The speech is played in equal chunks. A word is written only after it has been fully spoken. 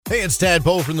Hey, it's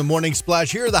Tadpole from the Morning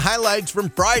Splash. Here are the highlights from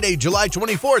Friday, July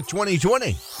 24th,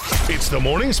 2020. It's the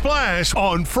Morning Splash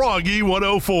on Froggy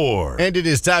 104. And it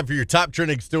is time for your top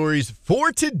trending stories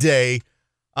for today.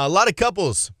 A lot of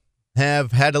couples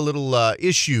have had a little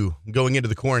issue going into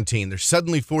the quarantine. They're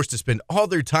suddenly forced to spend all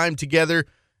their time together,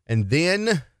 and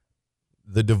then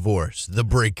the divorce, the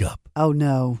breakup. Oh,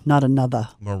 no, not another.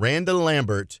 Miranda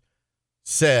Lambert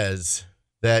says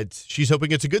that she's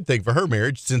hoping it's a good thing for her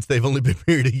marriage since they've only been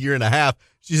married a year and a half.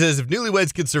 She says, if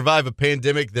newlyweds can survive a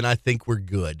pandemic, then I think we're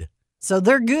good. So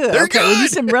they're good. They're okay, good. when you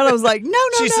said Miranda, I was like, no.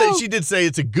 She did say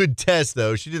it's a good test,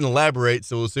 though. She didn't elaborate,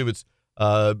 so we'll assume it's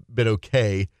been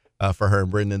okay for her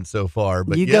and Brendan so far.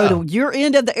 But you go to your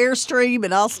end of the Airstream,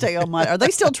 and I'll stay on mine. Are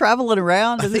they still traveling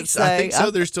around? Does it say? I think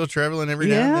so. They're still traveling every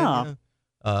now and then.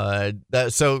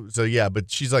 Yeah.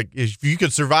 But she's like, if you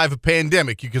could survive a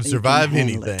pandemic, you can survive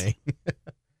anything.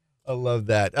 I love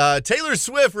that. Taylor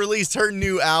Swift released her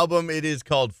new album. It is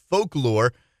called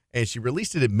Folklore, and she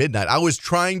released it at midnight. I was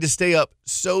trying to stay up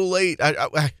so late. I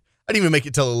didn't even make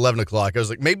it till 11 o'clock. I was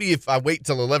like, maybe if I wait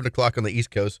till 11 o'clock on the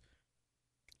East Coast,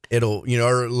 it'll,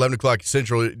 or 11 o'clock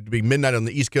Central, it'll be midnight on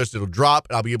the East Coast. It'll drop,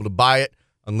 and I'll be able to buy it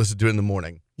and listen to it in the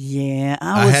morning. Yeah.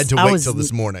 I had to wait till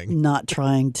this morning. Not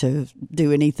trying to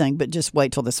do anything, but just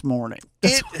wait till this morning.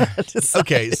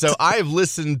 Okay, so I've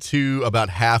listened to about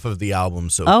half of the album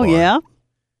so far. Oh, yeah?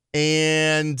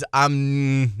 And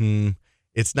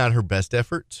it's not her best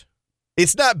effort.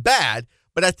 It's not bad,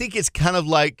 but I think it's kind of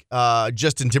like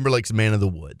Justin Timberlake's Man of the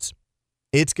Woods.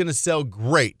 It's going to sell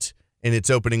great in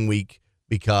its opening week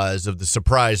because of the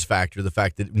surprise factor, the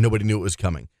fact that nobody knew it was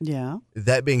coming. Yeah.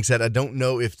 That being said, I don't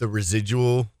know if the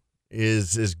residual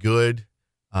is as good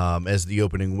as the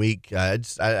opening week.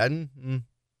 It's hard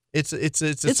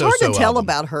to tell album.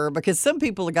 about her because some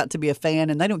people have got to be a fan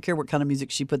and they don't care what kind of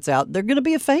music she puts out. They're going to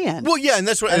be a fan. Well, yeah, and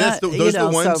that's what. Those are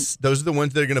the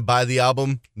ones that are going to buy the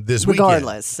album this regardless.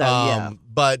 weekend. So yeah.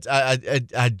 But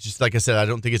I just, like I said, I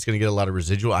don't think it's going to get a lot of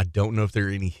residual. I don't know if there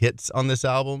are any hits on this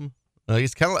album.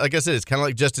 It's kind of like I said. It's kind of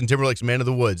like Justin Timberlake's "Man of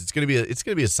the Woods." It's gonna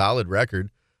be a solid record,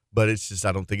 but it's just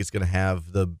I don't think it's gonna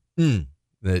have the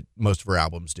that most of her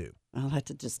albums do. I'll have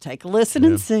to just take a listen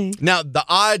and see. Now, the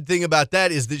odd thing about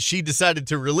that is that she decided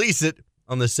to release it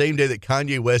on the same day that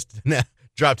Kanye West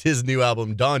dropped his new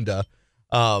album Donda.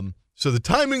 So the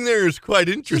timing there is quite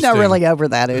interesting. She's not really over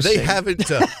that, is they she?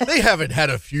 They haven't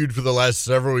had a feud for the last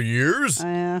several years.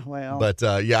 Well. But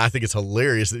I think it's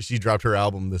hilarious that she dropped her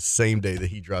album the same day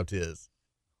that he dropped his.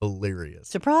 Hilarious.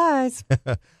 Surprise.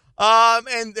 Oh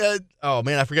man,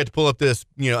 I forgot to pull up this.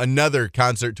 Another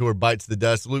concert tour bites the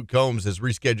dust. Luke Combs has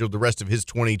rescheduled the rest of his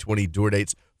 2020 tour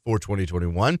dates for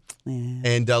 2021. Yeah.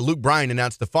 And Luke Bryan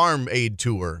announced the Farm Aid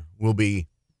tour will be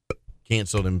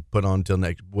canceled and put off till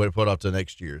next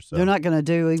year. So they're not going to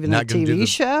do even a TV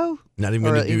show. Not even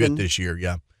going to do it this year.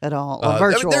 Yeah, at all. Or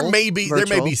virtual. There may be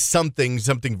something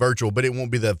virtual, but it won't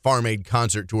be the Farm Aid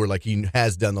concert tour like he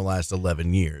has done the last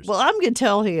 11 years. Well, I'm going to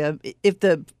tell him if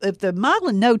the Mile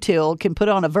and No Till can put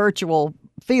on a virtual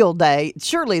field day,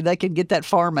 surely they can get that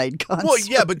Farm Aid concert. Well,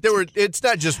 yeah, but it's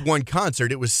not just one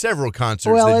concert. It was several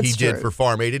concerts that he did for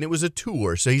Farm Aid, and it was a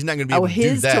tour, so he's not going to be able to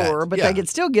do that. His tour, but they could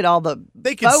still get all the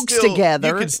folks together.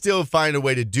 You could still find a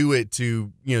way to do it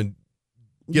to,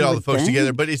 get all the folks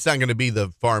together, but it's not going to be the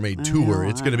Farm Aid tour.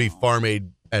 It's going to be Farm Aid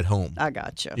at home. I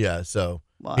gotcha. Yeah, so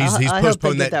he's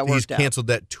postponed that. He's canceled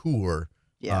that tour.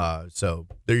 Yeah. So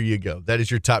there you go. That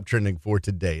is your top trending for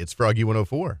today. It's Froggy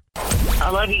 104. I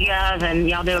love you guys, and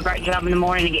y'all do a great job in the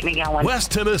morning to get me going.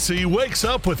 West Tennessee wakes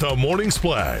up with a Morning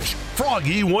Splash.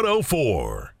 Froggy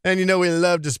 104. And we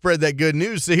love to spread that good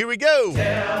news, so here we go.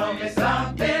 Tell me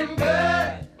something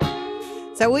good.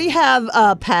 So we have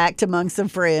a pact among some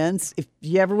friends. If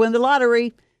you ever win the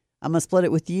lottery, I'm going to split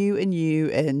it with you,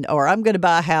 or I'm going to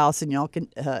buy a house and y'all can.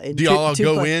 Do y'all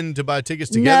go in to buy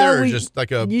tickets together or just like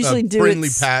a friendly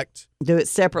pact? Do it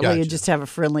separately and just have a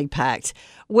friendly pact.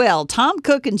 Well, Tom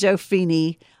Cook and Joe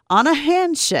Feeney on a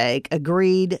handshake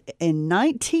agreed in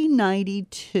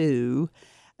 1992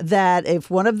 that if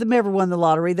one of them ever won the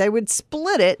lottery, they would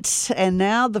split it. And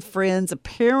now the friends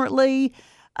apparently,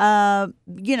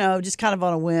 just kind of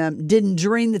on a whim, didn't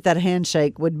dream that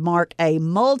handshake would mark a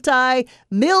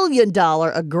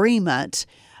multi-million-dollar agreement.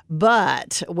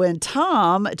 But when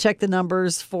Tom checked the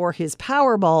numbers for his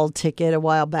Powerball ticket a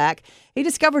while back, he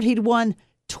discovered he'd won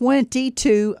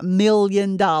 $22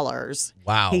 million.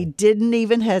 Wow. He didn't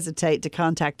even hesitate to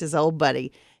contact his old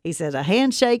buddy. He said a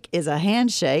handshake is a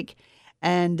handshake.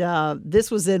 And this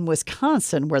was in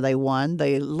Wisconsin where they won.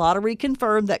 The lottery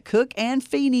confirmed that Cook and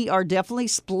Feeney are definitely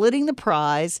splitting the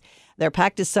prize. Their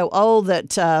pact is so old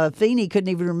that Feeney couldn't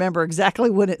even remember exactly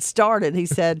when it started. He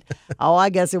said, "Oh, I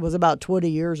guess it was about 20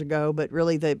 years ago," but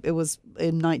really, it was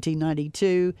in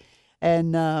 1992,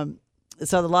 and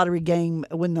so the lottery game,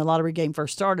 when the lottery game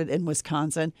first started in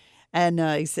Wisconsin. And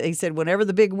he said, whenever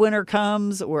the big winner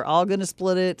comes, we're all going to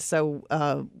split it.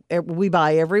 So we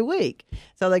buy every week.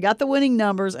 So they got the winning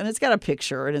numbers, and it's got a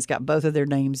picture, and it's got both of their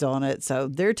names on it. So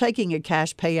they're taking a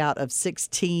cash payout of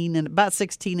about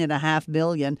 $16.5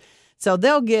 million. So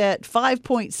they'll get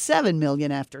 $5.7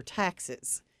 million after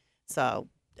taxes. So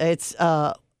it's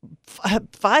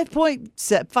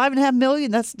 $5.5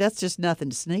 million. That's just nothing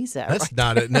to sneeze at. That's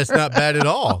not bad at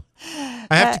all.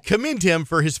 I have to commend him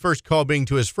for his first call being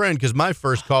to his friend, because my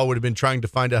first call would have been trying to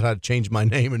find out how to change my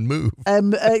name and move.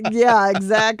 Yeah,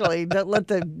 exactly. Don't let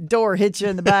the door hit you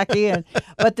in the back end.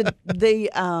 But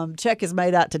the check is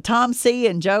made out to Tom C.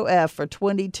 and Joe F. for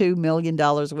 $22 million,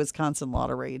 Wisconsin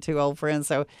lottery, two old friends.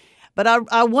 So, but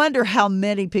I wonder how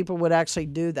many people would actually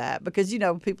do that, because,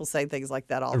 people say things like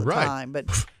that all the time. But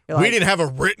we didn't have a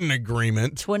written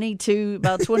agreement.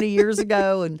 About 20 years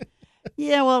ago, and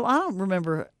yeah, well, I don't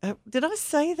remember. Did I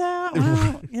say that?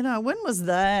 Well, when was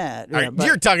that? Yeah,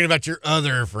 you're talking about your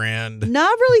other friend. No,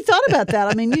 I really thought about that.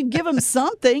 I mean, you'd give them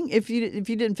something if you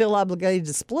didn't feel obligated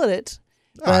to split it,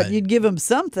 but you'd give them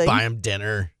something. Buy them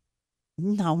dinner.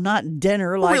 No, not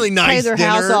dinner. Like really nice pay their dinner.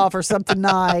 house off or something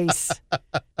nice.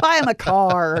 Buy them a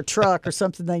car or a truck or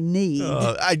something they need.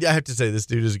 I have to say, this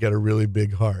dude has got a really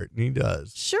big heart, and he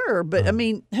does. Sure, but I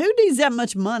mean, who needs that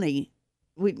much money?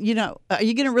 Are you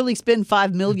going to really spend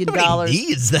 $5 million? Nobody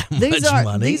needs that much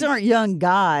money. These aren't young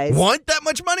guys. Want that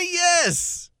much money?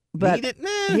 Yes. But need it?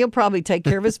 Nah. He'll probably take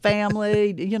care of his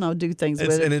family, do things with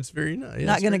it. And it's very nice.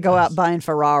 Not going to go out buying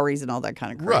Ferraris and all that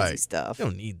kind of crazy stuff. You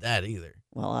don't need that either.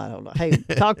 Well, I don't know. Hey,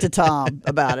 talk to Tom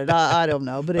about it. I don't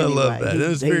know. But anyway. I love that. That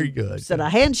was very good. Said a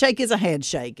handshake is a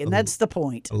handshake, and that's the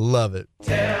point. I love it.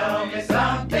 Tell me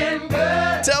something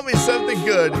good. Tell me something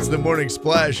good. It's the Morning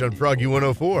Splash on Froggy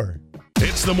 104.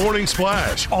 It's the Morning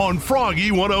Splash on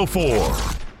Froggy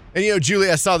 104. And,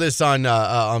 Julie, I saw this on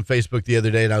Facebook the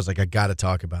other day, and I was like, I got to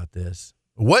talk about this.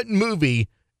 What movie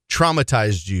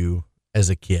traumatized you as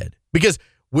a kid? Because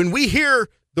when we hear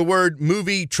the word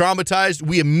movie traumatized,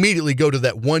 we immediately go to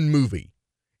that one movie.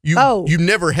 You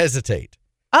never hesitate.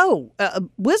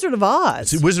 Wizard of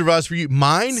Oz. Is Wizard of Oz for you?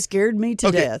 Mine scared me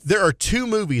to death. There are two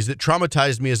movies that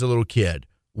traumatized me as a little kid.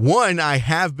 One I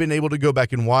have been able to go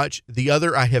back and watch. The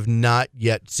other I have not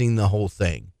yet seen the whole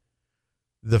thing.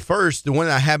 The one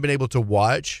I have been able to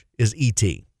watch is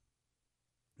E.T.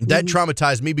 That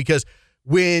traumatized me because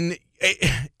when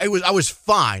I was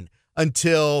fine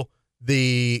until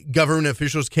the government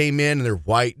officials came in and their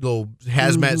white little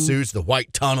hazmat suits, the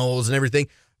white tunnels and everything.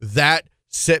 That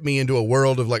set me into a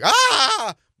world of like,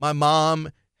 my mom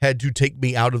had to take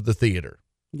me out of the theater.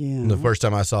 Yeah. The first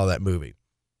time I saw that movie.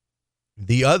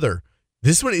 The other,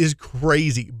 this one is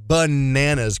crazy,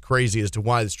 bananas crazy as to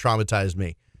why this traumatized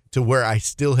me, to where I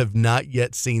still have not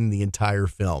yet seen the entire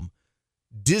film.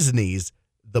 Disney's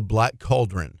The Black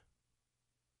Cauldron.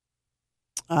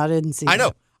 I didn't see I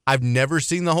know. I've never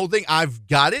seen the whole thing. I've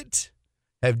got it,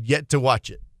 have yet to watch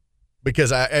it,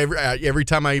 because every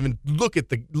time I even look at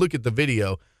the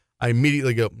video, I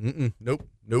immediately go, nope,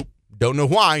 don't know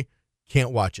why,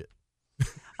 can't watch it.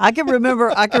 I can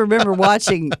remember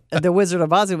watching The Wizard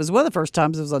of Oz. It was one of the first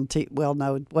times it was on TV. Well,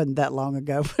 no, it wasn't that long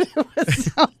ago, but it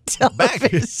was on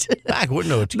television. Back when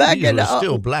TV was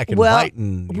still black and white,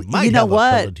 and you might you know have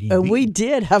what? a color TV. We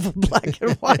did have a black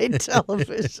and white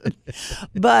television,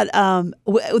 but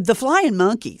the flying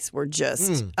monkeys were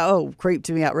just creeped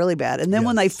me out really bad. And then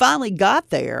when they finally got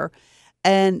there,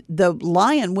 and the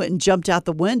lion went and jumped out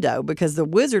the window because the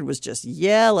wizard was just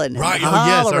yelling and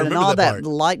hollering and all that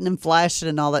lightning flashing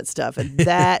and all that stuff. And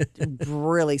that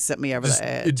really sent me over the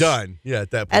edge. Done. Yeah,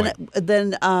 at that point. And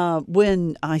then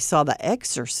when I saw The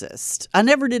Exorcist, I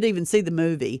never did even see the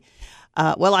movie.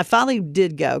 Well, I finally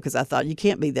did go because I thought, you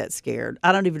can't be that scared.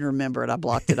 I don't even remember it. I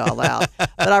blocked it all out.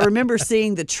 But I remember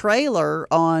seeing the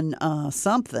trailer on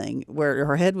something where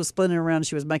her head was spinning around and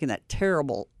she was making that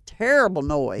terrible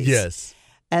noise. Yes.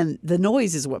 And the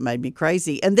noise is what made me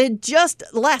crazy. And then just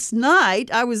last night,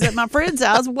 I was at my friend's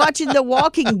house watching The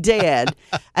Walking Dead.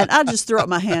 And I just threw up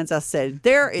my hands. I said,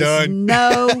 there is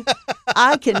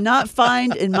I cannot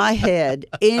find in my head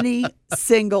any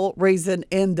single reason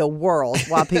in the world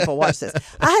why people watch this.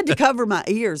 I had to cover my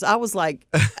ears. I was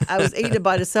eating a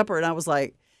bite of supper and I was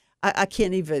like, I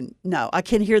can't even, no, I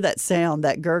can hear that sound,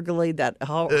 that gurgly, that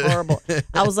horrible.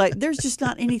 I was like, there's just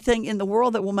not anything in the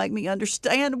world that will make me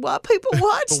understand why people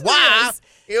watch Why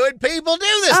this. would people do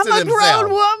this I'm to a themselves?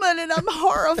 grown woman and I'm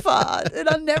horrified and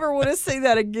I never want to see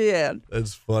that again.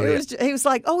 That's funny. He was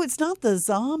like, oh, it's not the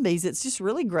zombies. It's just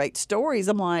really great stories.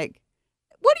 I'm like,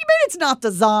 what do you mean it's not the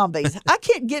zombies? I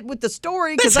can't get with the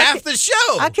story That's half the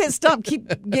show. I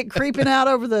can't get creeping out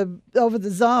over the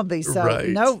zombies. So Right.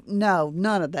 no,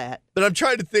 none of that. But I'm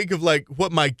trying to think of like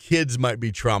what my kids might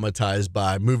be traumatized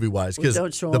by movie-wise, because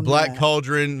Don't show the 'em Black that.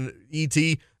 Cauldron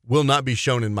E.T. will not be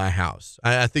shown in my house.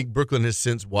 I think Brooklyn has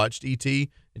since watched E.T.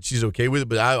 and she's okay with it,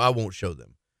 but I won't show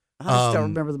them. I just don't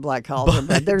remember the Black Cauldron.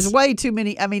 But there's way too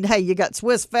many. I mean, hey, you got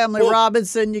Swiss Family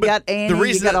Robinson, you got Annie,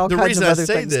 you got all kinds of other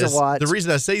things to watch. The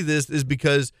reason I say this is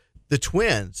because the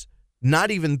twins, not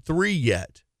even 3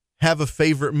 yet, have a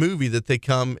favorite movie that they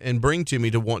come and bring to me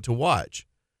to want to watch.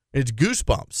 And it's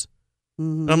Goosebumps.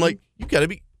 Mm-hmm. And I'm like, you got to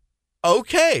be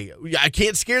okay. I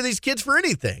can't scare these kids for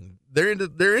anything. They're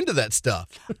into that stuff.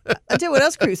 I tell you what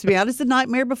else creeps me out is The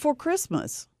Nightmare Before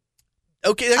Christmas.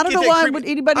 Okay, I don't know why would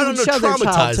anybody would show their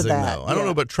child to that. Though. I don't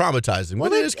know about traumatizing.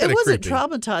 Well, it is kind of it creepy.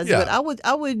 wasn't traumatizing, Yeah. but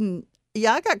I wouldn't.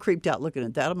 Yeah, I got creeped out looking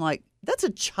at that. I'm like, that's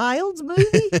a child's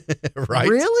movie, Right?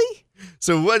 Really?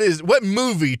 So what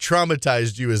movie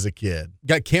traumatized you as a kid?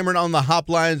 Got Cameron on the hop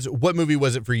lines. What movie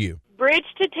was it for you? Bridge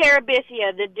to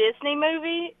Terabithia, the Disney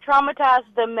movie,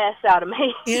 traumatized the mess out of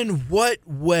me. In what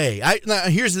way? Now,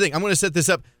 here's the thing. I'm going to set this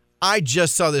up. I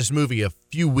just saw this movie a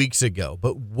few weeks ago,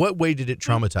 but what way did it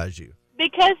traumatize you?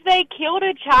 Because they killed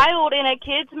a child in a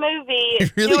kid's movie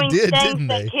They really doing did, things didn't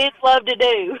that they? kids love to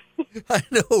do. I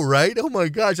know, right? Oh my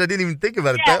gosh, I didn't even think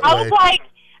about it Yeah, that way.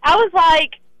 I was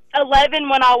like 11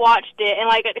 when I watched it, and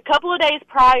like a couple of days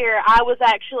prior, I was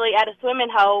actually at a swimming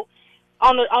hole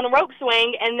on a rope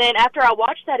swing, and then after I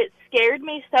watched that, it scared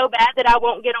me so bad that I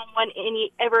won't get on one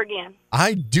ever again.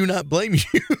 I do not blame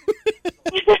you.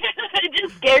 It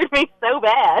just scared me so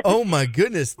bad. Oh my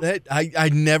goodness, that I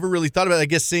never really thought about it. I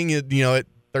guess seeing it, at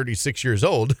 36 years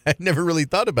old, I never really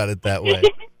thought about it that way.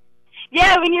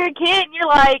 Yeah, when you're a kid, you're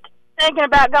like thinking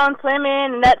about going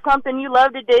swimming, and that's something you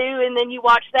love to do, and then you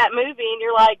watch that movie, and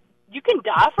you're like, you can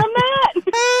die from that?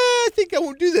 I think I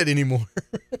won't do that anymore.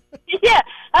 Yeah,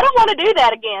 I don't want to do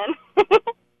that again.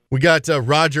 We got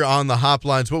Roger on the hop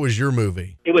lines. What was your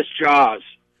movie? It was Jaws.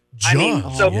 Jaws. I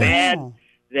mean, so yeah. bad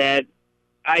that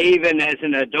I even, as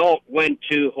an adult, went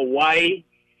to Hawaii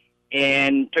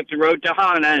and took the road to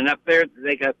Hana, and up there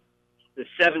they got the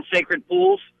 7 sacred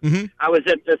pools. Mm-hmm. I was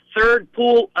at the 3rd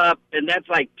pool up, and that's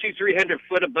like 200-300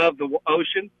 foot above the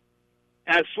ocean.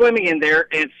 And I was swimming in there,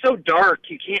 and it's so dark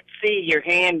you can't see your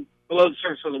hand below the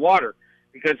surface of the water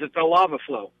because it's a lava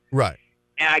flow. Right.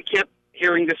 And I kept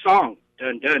hearing the song,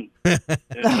 dun dun, dun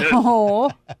dun.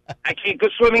 Oh, I can't go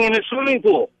swimming in a swimming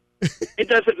pool. It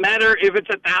doesn't matter if it's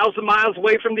 1,000 miles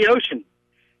away from the ocean.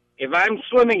 If I'm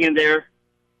swimming in there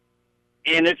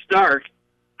and it's dark,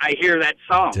 I hear that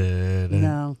song.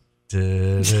 no.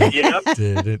 You know?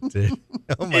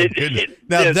 Oh my goodness. It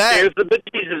Now just scares the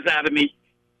bejesus out of me.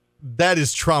 that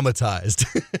is traumatized.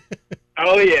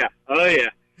 Oh, yeah. Oh, yeah.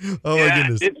 Oh my Yeah,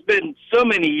 goodness. it's been so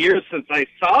many years since I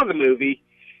saw the movie,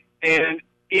 and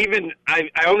even I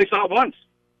only saw it once.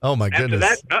 Oh my After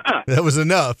goodness. that, That was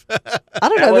enough. I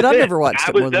don't know was that I've it. never watched I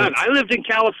it. was more than done. once. I lived in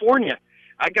California.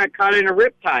 I got caught in a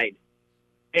riptide,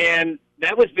 and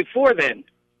that was before then.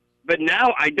 But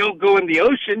now I don't go in the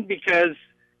ocean because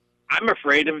I'm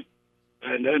afraid of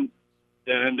dun dun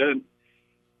dun dun,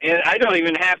 and I don't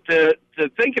even have to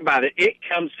think about it. It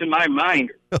comes to my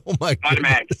mind. Oh my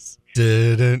Automatic. goodness.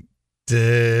 Didn't.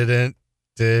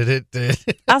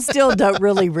 I still don't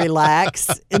really relax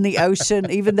in the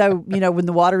ocean, even though, when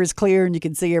the water is clear and you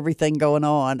can see everything going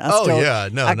on. No,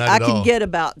 not I at all. can get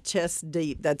about chest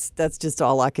deep. That's just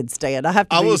all I can stand. I have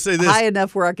to I be will say this. high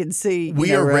enough where I can see.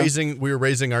 We are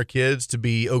raising our kids to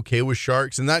be okay with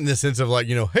sharks, and not in the sense of like,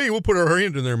 hey, we'll put our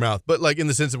hand in their mouth, but like in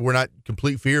the sense of we're not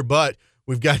complete fear, but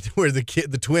we've got to where the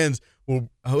twins will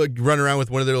run around with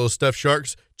one of their little stuffed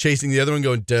sharks, chasing the other one,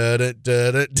 going da da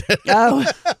da da da. Oh,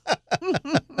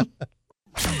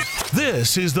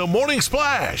 This is the Morning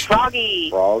Splash. Froggy.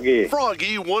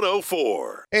 Froggy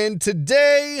 104. And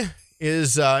today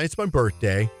is it's my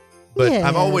birthday, but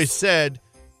I've always Yes. said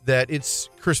that it's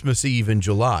Christmas Eve in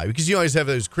July because you always have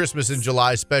those Christmas in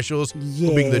July specials.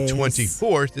 Well, being the Yes.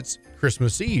 24th, it's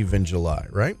Christmas Eve in July,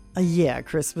 right? yeah,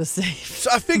 Christmas Eve. So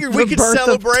I figured we The could birth of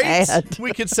celebrate. Tad.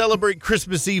 We could celebrate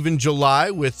Christmas Eve in July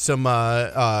with some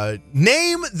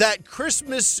name that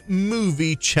Christmas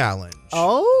movie challenge.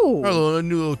 Oh, Our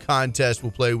new little contest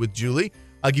we'll play with Julie.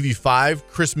 I'll give you 5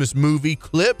 Christmas movie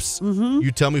clips. Mm-hmm.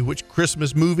 You tell me which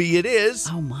Christmas movie it is.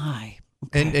 Oh, my.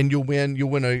 Okay. And you'll win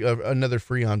another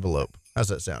free envelope. How's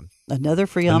that sound? Another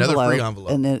free envelope. Another free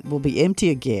envelope. And it will be empty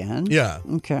again. Yeah.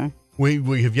 Okay.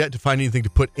 We have yet to find anything to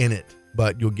put in it,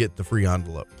 but you'll get the free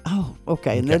envelope. Oh,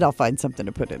 okay. And then I'll find something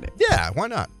to put in it. Yeah, why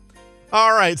not?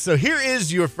 All right, so here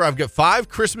is I've got 5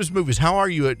 Christmas movies. How are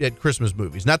you at Christmas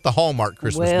movies? Not the Hallmark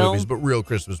Christmas movies, but real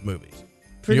Christmas movies.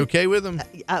 You okay with them?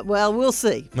 Well, we'll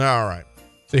see. All right.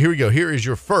 So here we go. Here is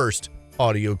your first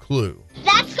audio clue.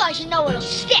 That's because you know it'll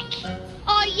stick.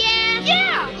 Oh, yeah?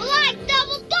 Yeah, like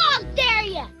Double Dog Dare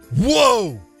Ya.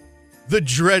 Whoa! The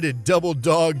dreaded Double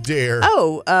Dog Dare.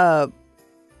 Oh,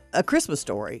 A Christmas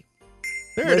Story.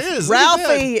 There it is.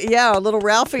 Ralphie, yeah, little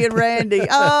Ralphie and Randy.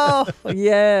 Oh,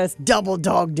 yes. Double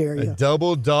Dog Dare Ya.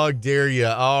 Double Dog Dare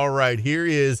Ya. All right, here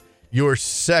is your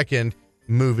second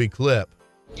movie clip.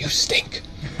 You stink.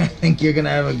 I think you're going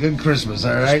to have a good Christmas,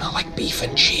 all right? You smell like beef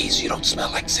and cheese. You don't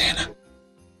smell like Santa.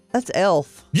 That's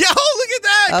Elf. Yeah, look at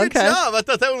that. Good Okay. job. I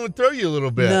thought that one would throw you a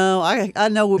little bit. No, I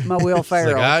know my Will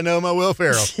Ferrell. Like, I know my Will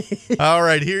Ferrell. All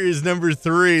right, here is number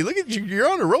 3. Look at you. You're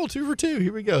on a roll, 2 for 2.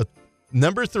 Here we go.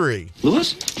 Number 3.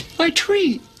 Louis, my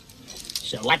tree.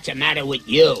 So what's the matter with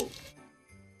you?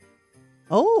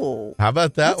 Oh. How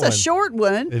about that That's one? a short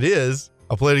one. It is.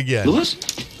 I'll play it again. Louis,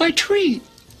 my tree.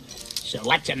 So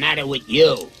what's the matter with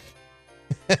you?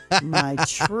 My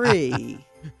tree.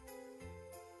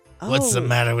 What's the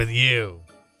matter with you?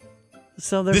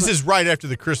 So This is right after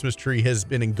the Christmas tree has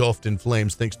been engulfed in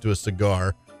flames thanks to a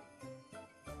cigar.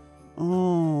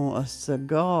 Oh, a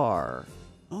cigar.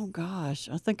 Oh, gosh.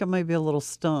 I think I may be a little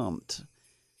stumped.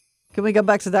 Can we go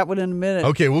back to that one in a minute?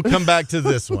 Okay, we'll come back to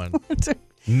this one.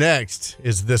 Next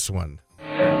is this one.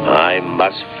 I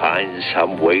must find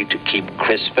some way to keep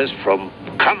Christmas from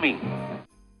coming.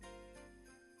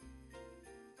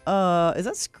 Is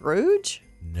that Scrooge?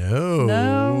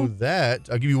 No. That.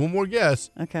 I'll give you one more guess.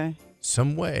 Okay.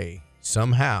 Some way,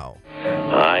 somehow.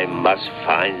 I must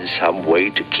find some way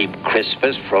to keep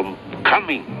Christmas from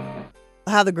coming.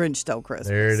 How the Grinch Stole Christmas.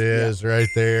 There it is, right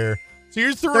there. So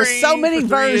you're 3. There's so many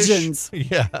for 3-ish. versions.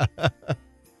 Yeah.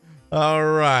 All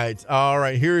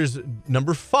right. Here is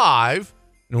number 5.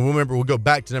 And remember, we'll go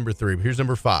back to number 3. But here's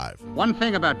number 5. One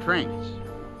thing about trains.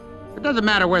 It doesn't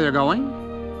matter where they're going.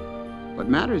 What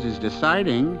matters is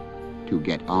deciding to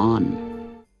get on.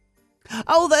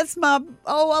 Oh, that's I love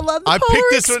the I Polar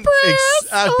picked this one. Express.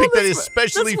 I picked that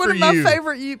especially that's for one of you. My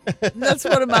favorite. That's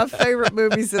one of my favorite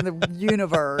movies in the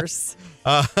universe.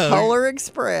 Polar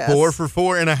Express. 4 for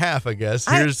 4.5, I guess.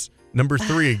 Here's number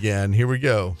 3 again. Here we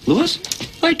go. Louis,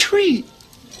 my tree.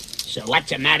 So what's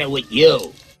the matter with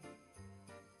you?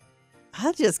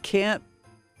 I just can't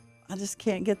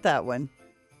get that one.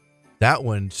 That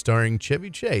one starring Chevy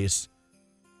Chase.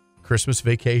 Christmas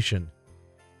Vacation.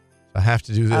 I have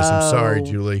to do this. I'm sorry,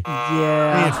 Julie.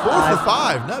 Yeah. Man, 4 for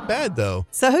 5. Not bad, though.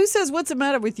 So who says what's the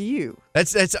matter with you?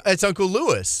 That's Uncle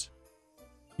Louis.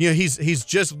 You know, he's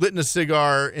just lit a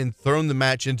cigar and thrown the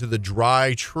match into the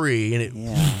dry tree, and it.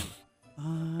 Yeah.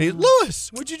 Hey, Louis,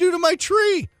 what'd you do to my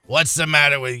tree? What's the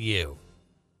matter with you?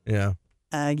 Yeah.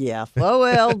 Yeah.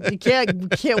 Well, you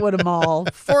can't win them all.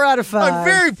 4 out of 5. I'm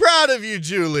very proud of you,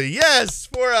 Julie. Yes,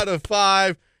 4 out of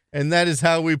 5, and that is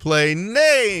how we play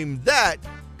Name That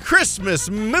Christmas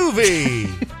Movie.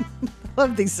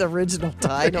 Love these original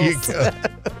titles. There you go.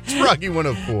 It's Rocky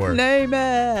 104. Name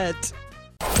it.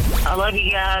 I love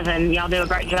you guys, and y'all do a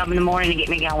great job in the morning to get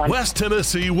me going. West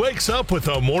Tennessee wakes up with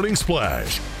a morning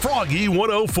splash. Froggy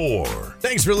 104.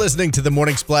 Thanks for listening to the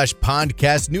Morning Splash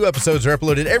Pondcast. New episodes are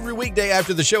uploaded every weekday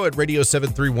after the show at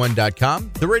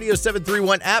radio731.com, the Radio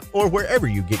 731 app, or wherever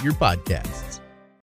you get your podcasts.